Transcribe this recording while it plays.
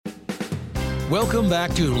Welcome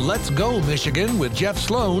back to Let's Go Michigan with Jeff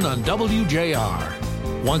Sloan on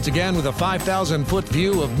WJR. Once again, with a 5,000-foot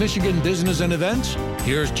view of Michigan business and events,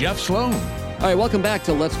 here's Jeff Sloan. All right, welcome back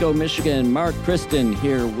to Let's Go Michigan. Mark Kristin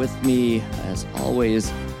here with me, as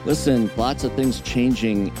always. Listen, lots of things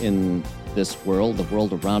changing in this world, the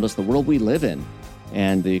world around us, the world we live in,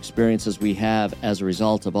 and the experiences we have as a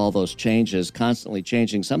result of all those changes, constantly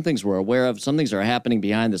changing. Some things we're aware of, some things are happening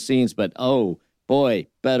behind the scenes, but oh boy,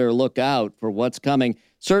 better look out for what's coming.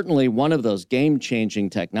 Certainly one of those game-changing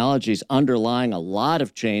technologies underlying a lot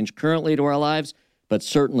of change currently to our lives, but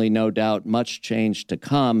certainly no doubt much change to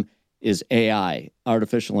come is AI,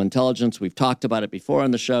 artificial intelligence. We've talked about it before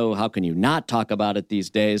on the show. How can you not talk about it these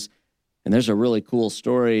days? And there's a really cool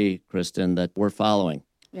story, Kristin, that we're following.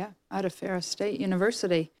 Yeah, out of Ferris State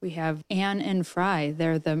University, we have Anne and Fry.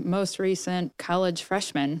 They're the most recent college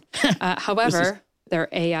freshmen. However, they're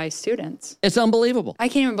AI students. It's unbelievable. I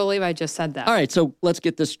can't even believe I just said that. All right, so let's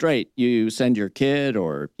get this straight. You send your kid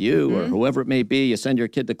or you or whoever it may be, you send your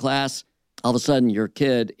kid to class. All of a sudden, your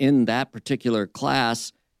kid in that particular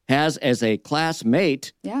class has as a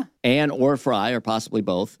classmate Anne or Fry, or possibly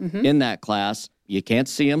both, in that class. You can't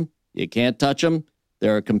see them. You can't touch them.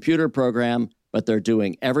 They're a computer program, but they're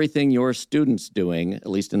doing everything your student's doing, at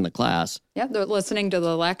least in the class. Yeah, they're listening to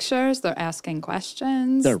the lectures. They're asking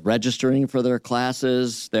questions. They're registering for their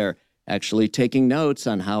classes. They're actually taking notes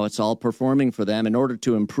on how it's all performing for them in order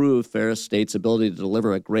to improve Ferris State's ability to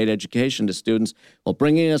deliver a great education to students. Well,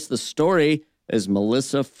 bringing us the story is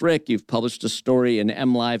Melissa Frick. You've published a story in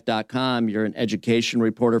MLive.com. You're an education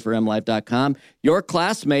reporter for MLive.com. Your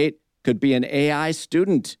classmate could be an AI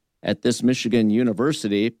student at this Michigan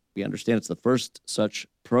university. We understand it's the first such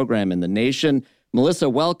program in the nation. Melissa,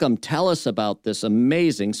 welcome. Tell us about this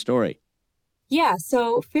amazing story. Yeah,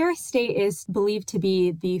 so Ferris State is believed to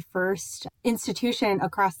be the first institution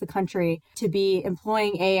across the country to be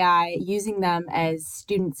employing AI, using them as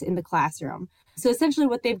students in the classroom. So essentially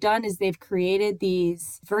what they've done is they've created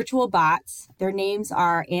these virtual bots. Their names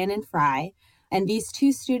are Anne and Fry, and these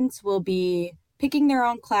two students will be picking their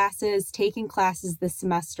own classes, taking classes this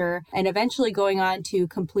semester, and eventually going on to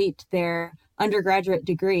complete their undergraduate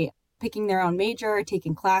degree, picking their own major,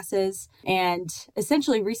 taking classes. And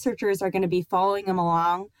essentially researchers are going to be following them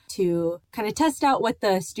along to kind of test out what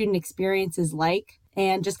the student experience is like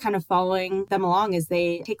and just kind of following them along as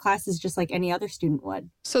they take classes just like any other student would.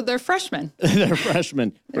 So they're freshmen. They're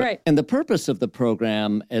freshmen. Right. And the purpose of the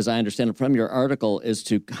program, as I understand it from your article, is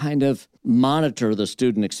to kind of monitor the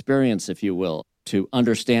student experience, if you will, to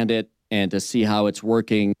understand it and to see how it's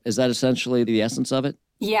working. Is that essentially the essence of it?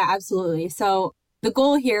 Yeah, absolutely. So the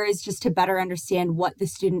goal here is just to better understand what the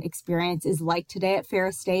student experience is like today at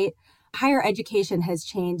Ferris State. Higher education has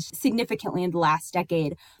changed significantly in the last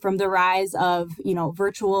decade, from the rise of,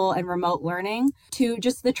 virtual and remote learning to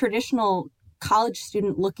just the traditional college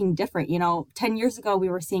student looking different. 10 years ago, we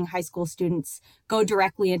were seeing high school students go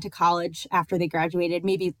directly into college after they graduated,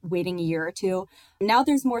 maybe waiting a year or two. Now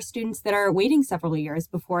there's more students that are waiting several years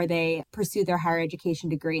before they pursue their higher education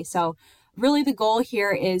degree. So really the goal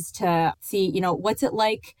here is to see, what's it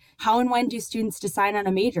like? How and when do students decide on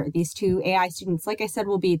a major? These two AI students, like I said,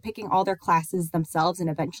 will be picking all their classes themselves and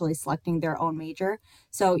eventually selecting their own major.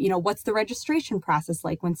 So, what's the registration process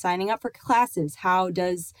like when signing up for classes? How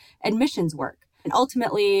does admissions work? And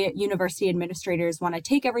ultimately, university administrators want to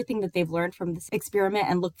take everything that they've learned from this experiment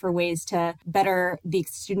and look for ways to better the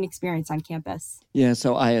student experience on campus. Yeah,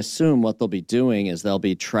 so I assume what they'll be doing is they'll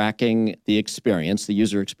be tracking the experience, the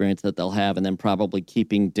user experience that they'll have, and then probably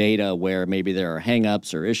keeping data where maybe there are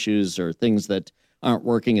hangups or issues or things that aren't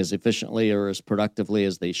working as efficiently or as productively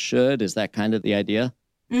as they should. Is that kind of the idea?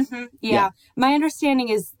 Mm-hmm. Yeah. My understanding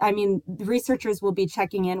is, researchers will be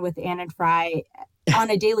checking in with Anne and Fry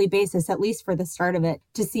on a daily basis, at least for the start of it,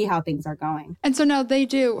 to see how things are going. And so now they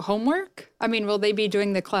do homework? Will they be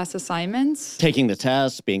doing the class assignments? Taking the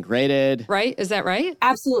tests, being graded. Right? Is that right?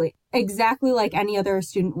 Absolutely. Exactly like any other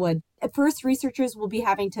student would. At first, researchers will be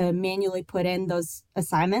having to manually put in those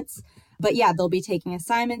assignments. But yeah, they'll be taking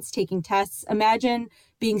assignments, taking tests. Imagine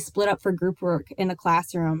being split up for group work in a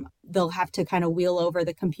classroom. They'll have to kind of wheel over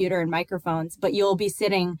the computer and microphones, but you'll be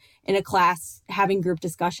sitting in a class having group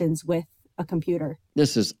discussions with a computer.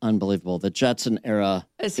 This is unbelievable. The Jetson era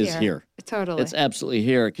is here. Totally. It's absolutely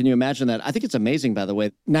here. Can you imagine that? I think it's amazing, by the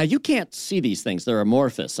way. Now, you can't see these things. They're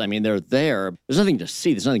amorphous. They're there. There's nothing to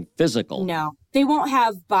see. There's nothing physical. No. They won't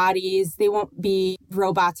have bodies. They won't be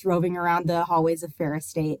robots roving around the hallways of Ferris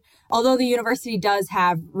State. Although the university does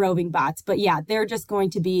have roving bots. But yeah, they're just going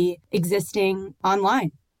to be existing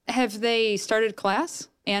online. Have they started class,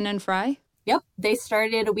 Anne and Fry? Yep. They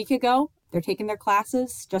started a week ago. They're taking their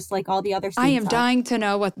classes just like all the other I students am dying to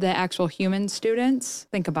know what the actual human students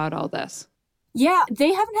think about all this. Yeah,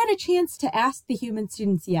 they haven't had a chance to ask the human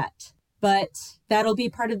students yet, but that'll be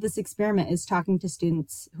part of this experiment, is talking to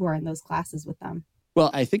students who are in those classes with them. Well,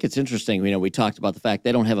 I think it's interesting. We talked about the fact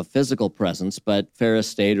they don't have a physical presence, but Ferris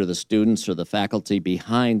State or the students or the faculty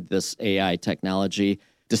behind this AI technology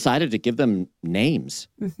decided to give them names.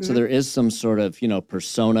 Mm-hmm. So there is some sort of,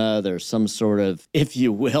 persona. There's some sort of, if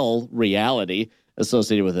you will, reality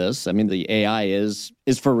associated with this. I mean, the AI is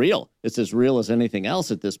for real. It's as real as anything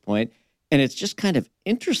else at this point. And it's just kind of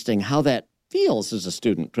interesting how that feels as a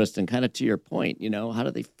student, Kristin, kind of to your point, how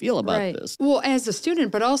do they feel about this? Well, as a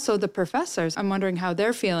student, but also the professors, I'm wondering how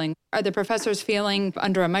they're feeling. Are the professors feeling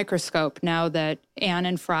under a microscope now that Anne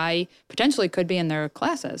and Fry potentially could be in their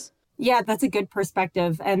classes? Yeah, that's a good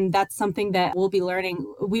perspective. And that's something that we'll be learning.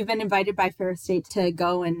 We've been invited by Ferris State to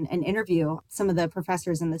go and interview some of the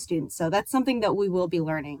professors and the students. So that's something that we will be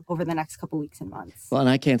learning over the next couple weeks and months. Well, and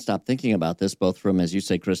I can't stop thinking about this, both from, as you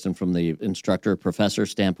say, Kristin, from the instructor-professor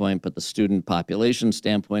standpoint, but the student population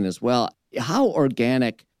standpoint as well. How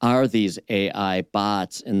organic are these AI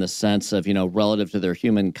bots in the sense of, relative to their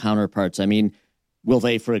human counterparts? I mean, will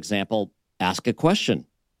they, for example, ask a question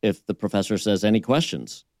if the professor says any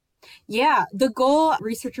questions? Yeah, the goal,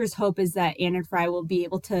 researchers hope, is that Anne and Fry will be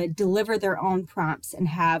able to deliver their own prompts and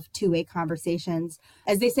have two-way conversations,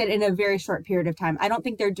 as they said, in a very short period of time. I don't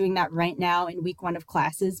think they're doing that right now in week 1 of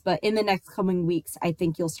classes, but in the next coming weeks, I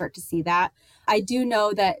think you'll start to see that. I do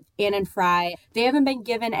know that Anne and Fry, they haven't been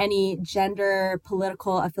given any gender,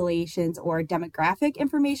 political affiliations, or demographic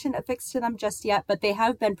information affixed to them just yet, but they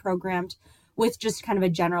have been programmed with just kind of a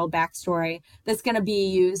general backstory that's going to be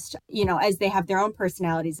used, as they have their own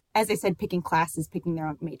personalities. As I said, picking classes, picking their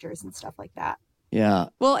own majors and stuff like that. Yeah.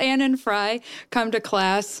 Will Anne and Fry come to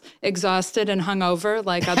class exhausted and hungover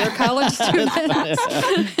like other college students?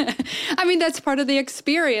 I mean, that's part of the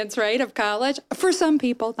experience, right, of college. For some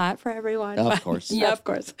people, not for everyone. Of course. Yeah, of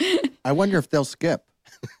course. I wonder if they'll skip.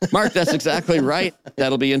 Mark, that's exactly right.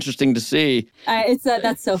 That'll be interesting to see.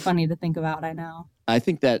 That's so funny to think about, I know. I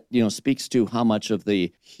think that, speaks to how much of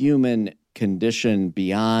the human condition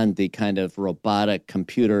beyond the kind of robotic,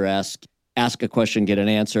 computer-esque, ask a question, get an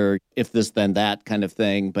answer, if this, then that kind of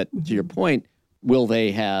thing. But to your point, will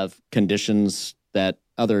they have conditions that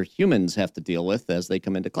other humans have to deal with as they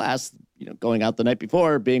come into class? Going out the night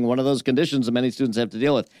before being one of those conditions that many students have to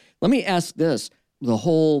deal with. Let me ask this. The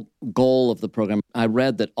whole goal of the program, I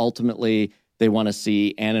read that ultimately they want to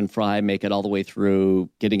see Anne and Fry make it all the way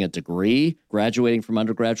through getting a degree, graduating from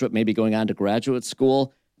undergraduate, maybe going on to graduate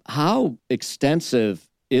school. How extensive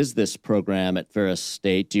is this program at Ferris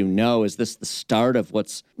State? Do you know, is this the start of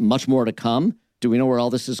what's much more to come? Do we know where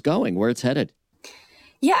all this is going, where it's headed?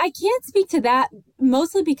 Yeah, I can't speak to that,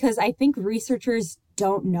 mostly because I think researchers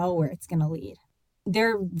don't know where it's going to lead.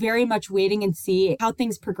 They're very much waiting and see how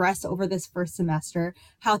things progress over this first semester,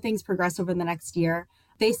 how things progress over the next year.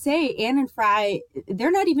 They say Anne and Fry,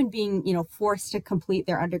 they're not even being, forced to complete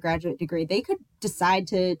their undergraduate degree. They could decide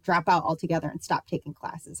to drop out altogether and stop taking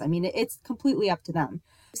classes. I mean, it's completely up to them.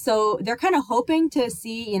 So they're kind of hoping to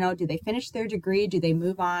see, do they finish their degree? Do they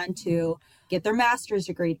move on to get their master's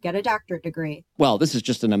degree, get a doctorate degree? Well, this is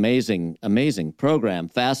just an amazing, amazing program.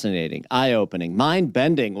 Fascinating, eye-opening,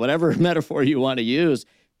 mind-bending, whatever metaphor you want to use.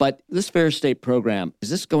 But this Ferris State program, is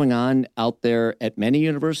this going on out there at many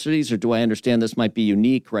universities, or do I understand this might be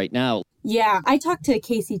unique right now? Yeah, I talked to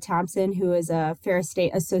Casey Thompson, who is a Ferris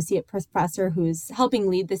State associate professor who's helping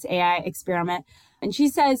lead this AI experiment. And she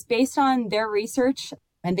says, based on their research,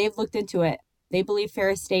 and they've looked into it, they believe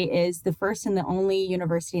Ferris State is the first and the only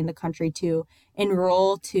university in the country to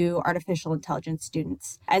enroll to artificial intelligence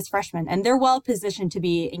students as freshmen. And they're well positioned to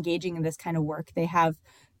be engaging in this kind of work. They have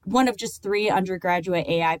one of just 3 undergraduate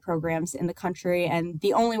AI programs in the country, and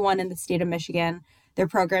the only one in the state of Michigan. Their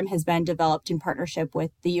program has been developed in partnership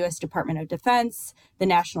with the U.S. Department of Defense, the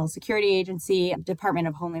National Security Agency, Department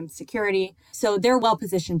of Homeland Security. So they're well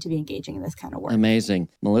positioned to be engaging in this kind of work. Amazing.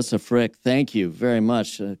 Melissa Frick, thank you very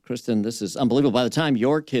much. Kristin, this is unbelievable. By the time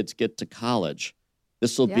your kids get to college,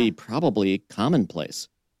 this will be probably commonplace.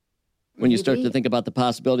 When you start to think about the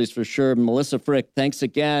possibilities, for sure. Melissa Frick, thanks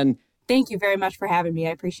again. Thank you very much for having me.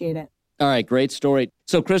 I appreciate it. All right, great story.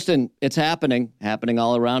 So, Kristin, it's happening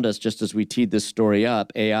all around us, just as we teed this story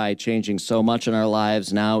up. AI changing so much in our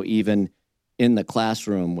lives now, even in the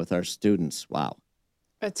classroom with our students. Wow.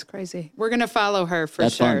 It's crazy. We're going to follow her for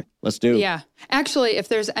That's sure. Fun. Let's do. Yeah. Actually, if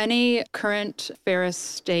there's any current Ferris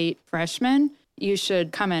State freshmen, you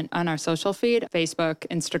should comment on our social feed, Facebook,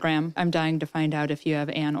 Instagram. I'm dying to find out if you have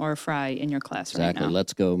Anne or Fry in your class right now. Exactly.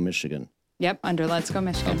 Let's go, Michigan. Yep, under Let's Go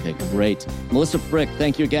Michigan. Okay, great. Melissa Frick,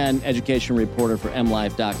 thank you again, education reporter for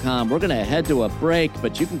MLive.com. We're going to head to a break,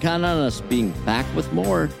 but you can count on us being back with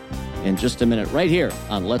more in just a minute right here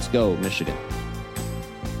on Let's Go Michigan.